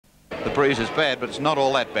The bruise is bad, but it's not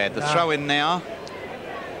all that bad. The throw in now.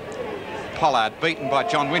 Pollard beaten by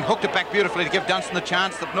John Wynn, hooked it back beautifully to give Dunstan the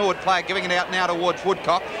chance. The Norwood player giving it out now towards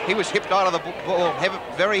Woodcock. He was hipped out of the ball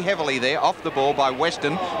very heavily there, off the ball by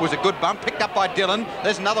Weston. It was a good bump, picked up by Dillon.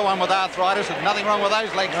 There's another one with arthritis. There's nothing wrong with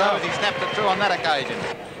those legs though, as he snapped it through on that occasion.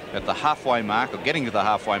 At the halfway mark, or getting to the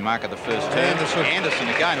halfway mark of the first term. Anderson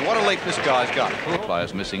again. And what a leap this guy's got.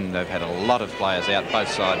 Players missing. They've had a lot of players out both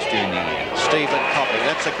sides during the year. Stephen Copping.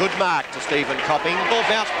 That's a good mark to Stephen Copping. Ball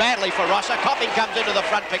bounced badly for Rosser. Copping comes into the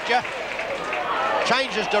front picture.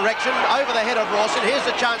 Changes direction over the head of Rawson. Here's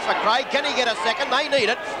the chance for Craig. Can he get a second? They need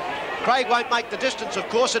it. Craig won't make the distance, of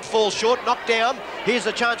course. It falls short, knocked down. Here's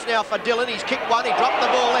the chance now for Dillon. He's kicked one. He dropped the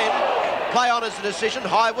ball in. Play on as the decision.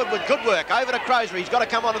 Highwood with good work over to Crozier. He's got to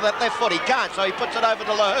come onto that left foot. He can't, so he puts it over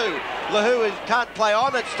to LaHoo. LaHoo can't play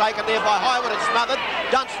on. It's taken there by Highwood. It's smothered.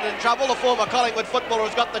 Dunstan in trouble. The former Collingwood footballer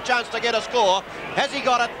has got the chance to get a score. Has he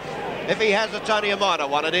got it? If he has, it's only a minor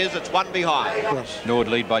one. It is. It's one behind. Norwood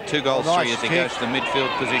lead by 2 goals, 3 as he goes to the midfield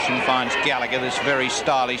position, finds Gallagher, this very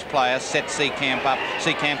stylish player, sets Seacamp up.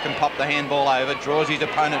 Seacamp can pop the handball over, draws his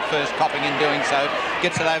opponent first, Copping in doing so,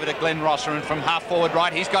 gets it over to Glenn Rosser, and from half forward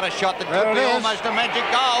right, he's got a shot that could be almost a magic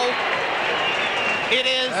goal. It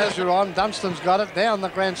is. As you're on, Dunstan's got it. Down the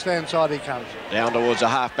grandstand side he comes. Down towards a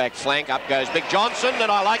half-back flank. Up goes Big Johnson,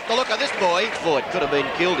 and I like the look of this boy. Floyd could have been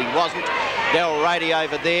killed. He wasn't. Darryl Rady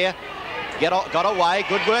over there. Got away.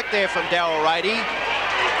 Good work there from Darryl Rady.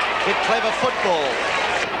 Bit clever football.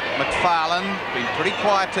 McFarlane been pretty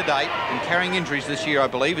quiet to date and carrying injuries this year, I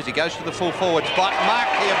believe, as he goes to the full forward spot.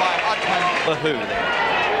 Marked here by Hodgman. LaHoo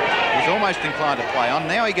there. He's almost inclined to play on.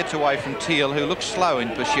 Now he gets away from Teal, who looks slow in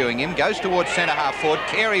pursuing him. Goes towards centre half forward.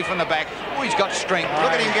 Carey from the back. Oh, he's got strength.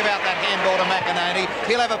 Look at him give out that handball to McInerney.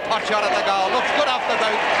 He'll have a pot shot at the goal. Looks good off the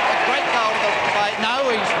boot. A great goal to the play. No,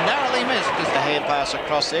 he's narrowly missed. Just the hand pass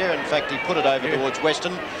across there. In fact, he put it over towards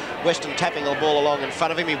Weston. Weston tapping the ball along in front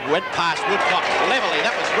of him. He went past Woodcock levelly.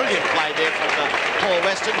 That was brilliant play there from Paul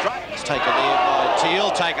Weston. It's taken there by Teal.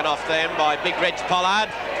 Taken off then by Big Reg Pollard.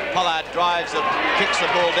 Pollard drives and kicks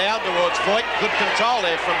the ball down towards Voigt. Good control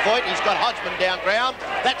there from Voigt. He's got Hodgman down ground.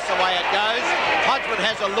 That's the way it goes. Hodgman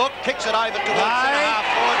has a look, kicks it over towards centre half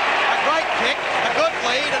forward. A great kick, a good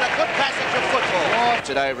lead, and a good passage of football.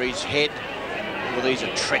 It's it over his head. Well, these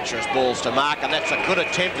are treacherous balls to mark, and that's a good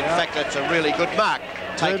attempt. In fact, that's a really good mark.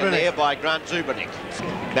 Taken there by Grant Zubernick.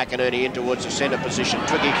 McInerney in towards the centre position.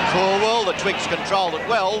 Twiggy Corwell. The Twigs controlled it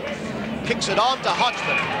well. Kicks it on to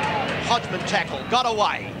Hodgman. Hodgman tackle, got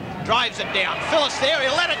away. Drives it down. Phillips there,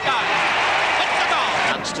 he'll let it go. It's a goal.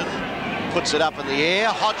 Dunstan puts it up in the air.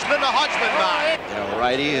 Hodgman, a Hodgman mark. Darryl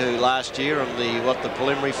Rady, who last year in the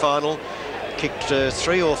preliminary final kicked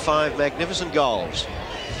 3 or 5 magnificent goals.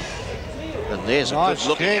 And there's a good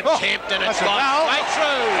looking attempt, and it's gone straight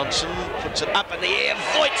through. Johnson puts it up in the air.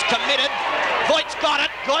 Voigt's committed. Voigt's got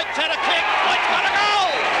it. Voigt's had a kick. Voigt's got a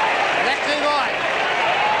goal. Left to right.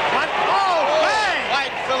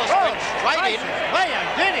 Wade Phillips went straight in.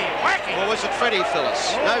 Or was it Freddie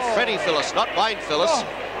Phillips? No, Freddie Phillips, not Wayne Phillips.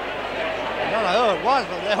 I don't know who it was,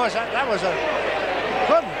 but that was a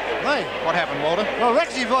couldn't me. What happened, Walter? Well,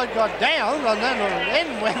 Rexy Voigt got down, and then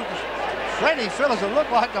in went Freddie Phillips. It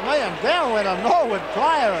looked like to me, and down went a Norwood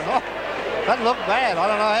player, and that looked bad. I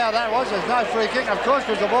don't know how that was. There's no free kick, of course,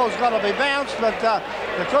 because the ball's got to be bounced, but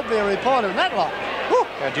there could be a report in that lot.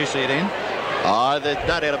 How'd you see it in? There's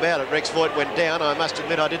no doubt about it. Rex Voigt went down. I must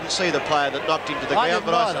admit I didn't see the player that knocked him to the ground,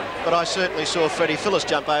 but I certainly saw Freddie Phillips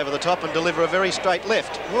jump over the top and deliver a very straight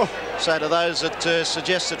left. So to those that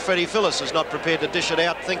suggest that Freddie Phillips is not prepared to dish it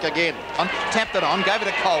out, think again. Tapped it on, gave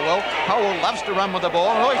it to Colwell. Colwell loves to run with the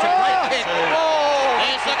ball. Oh, he's a great kick.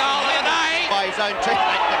 There's the goal of the day. By his own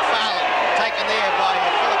teammate McFarlane. Taken there by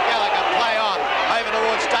Philip Gallagher. Play on. Over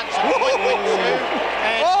towards Dunstan. And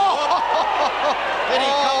then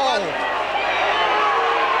he caught one.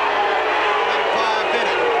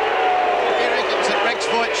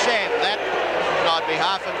 Voigt sham that, and I'd be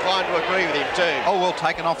half inclined to agree with him too. Oh, well,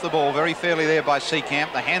 taken off the ball very fairly there by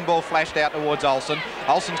Seacamp. The handball flashed out towards Olsen.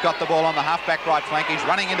 Olsen's got the ball on the half-back right flank. He's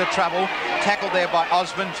running into trouble. Tackled there by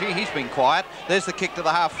Osmond. Gee, he's been quiet. There's the kick to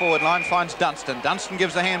the half-forward line. Finds Dunstan. Dunstan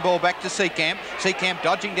gives the handball back to Seacamp. Seacamp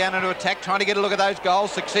dodging down into attack, trying to get a look at those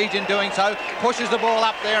goals. Succeeds in doing so. Pushes the ball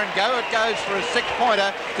up there, and it goes for a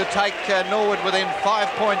 6-pointer to take Norwood within 5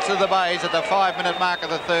 points of the Bays at the 5-minute mark of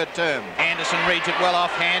the third term. Anderson reads it well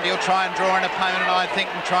offhand. He'll try and draw an opponent, I think,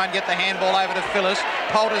 and try and get the handball over to Phyllis.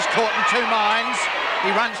 Poulter's caught in 2 minds. He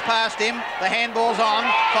runs past him. The handball's on.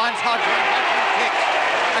 Finds Hodgman. Hodgman kicks.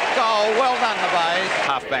 A goal. Well done, the Bays.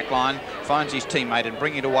 Half-back line. finds his teammate and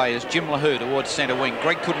bringing it away is Jim LaHoo towards centre wing.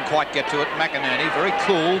 Greg couldn't quite get to it. McInerney, very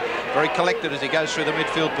cool, very collected as he goes through the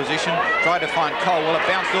midfield position. Tried to find Cole. Well, it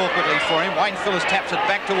bounced awkwardly for him. Wayne Phillips taps it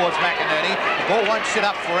back towards McInerney. The ball won't sit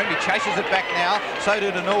up for him. He chases it back now. So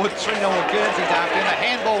do the Norwood. 3-0 Guernsey's after him. The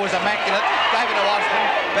handball was immaculate. Gave it to Osborne.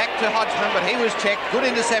 Back to Hodgman, but he was checked. Good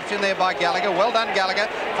interception there by Gallagher. Well done, Gallagher.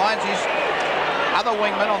 Finds his other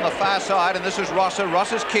wingman on the far side, and this is Rosser.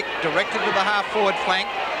 Rosser's kick directed to the half-forward flank.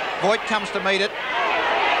 Voigt comes to meet it.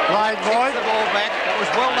 Right, Voigt. The ball back. That was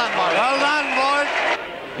well done, Voigt. Well done,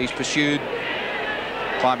 Voigt. He's pursued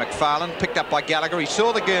by McFarlane, picked up by Gallagher. He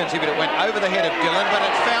saw the Guernsey, but it went over the head of Dillon, but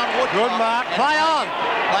it's found Wood. Good mark. Play on.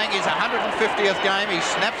 Playing his 150th game. He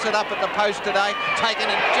snaps it up at the post today. Taken,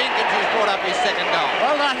 and Jenkins has brought up his second goal.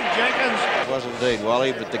 Well done, Jenkins. It was indeed,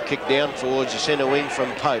 Wally, but the kick down towards the centre wing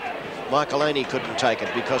from Pope. Michael Laney couldn't take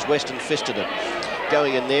it because Western fisted it.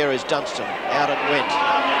 Going in there is Dunstan. Out it went.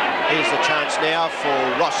 Here's the chance now for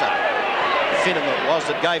Rosser. Finham it was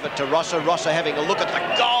that gave it to Rosser. Rosser having a look at the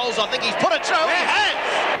goals. I think he's put it through. He has!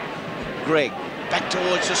 Greg back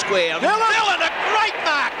towards the square. Dillon, a great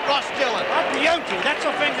mark, Ross Dillon. Beauty, that's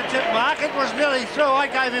a fingertip mark. It was nearly through. I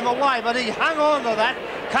gave him away, but he hung on to that.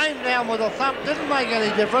 Came down with a thump, didn't make any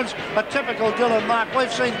difference. A typical Dillon mark.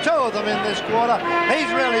 We've seen 2 of them in this quarter. He's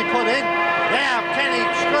really put in. Now, can he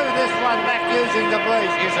screw this one back using the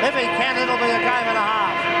breeze? If he can, it'll be a game and a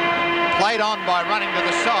half. Played on by running to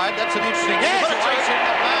the side. That's an interesting situation.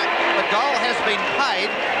 The goal has been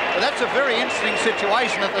paid. But that's a very interesting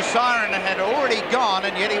situation that the siren had already gone,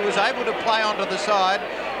 and yet he was able to play onto the side.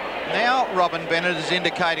 Now Robin Bennett is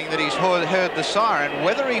indicating that he's heard the siren.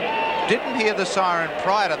 Whether he didn't hear the siren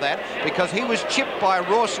prior to that, because he was chipped by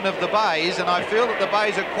Rawson of the Bays, and I feel that the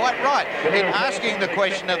Bays are quite right in asking the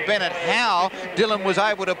question of Bennett how Dillon was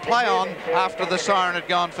able to play on after the siren had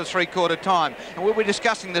gone for three-quarter time. And we'll be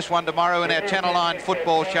discussing this one tomorrow in our Channel 9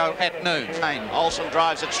 football show at noon. Olsen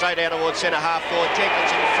drives it straight out towards centre half forward.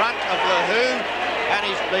 Jenkins in front of LaHoo. And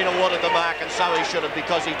he's been awarded the mark, and so he should have,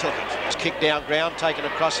 because he took it. It's kicked down ground, taken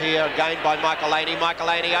across here again by Michael Laney. Michael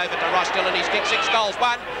Laney over to Ross Dillon. He's kicked 6 goals.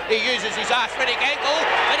 1. He uses his arthritic ankle,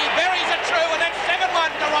 and he buries it through, and that's 7-1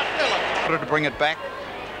 to Ross Dillon. Wanted to bring it back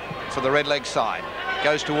for the red leg side.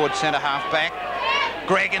 Goes towards centre half back.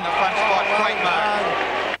 Greg in the front spot. Great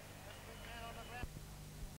mark.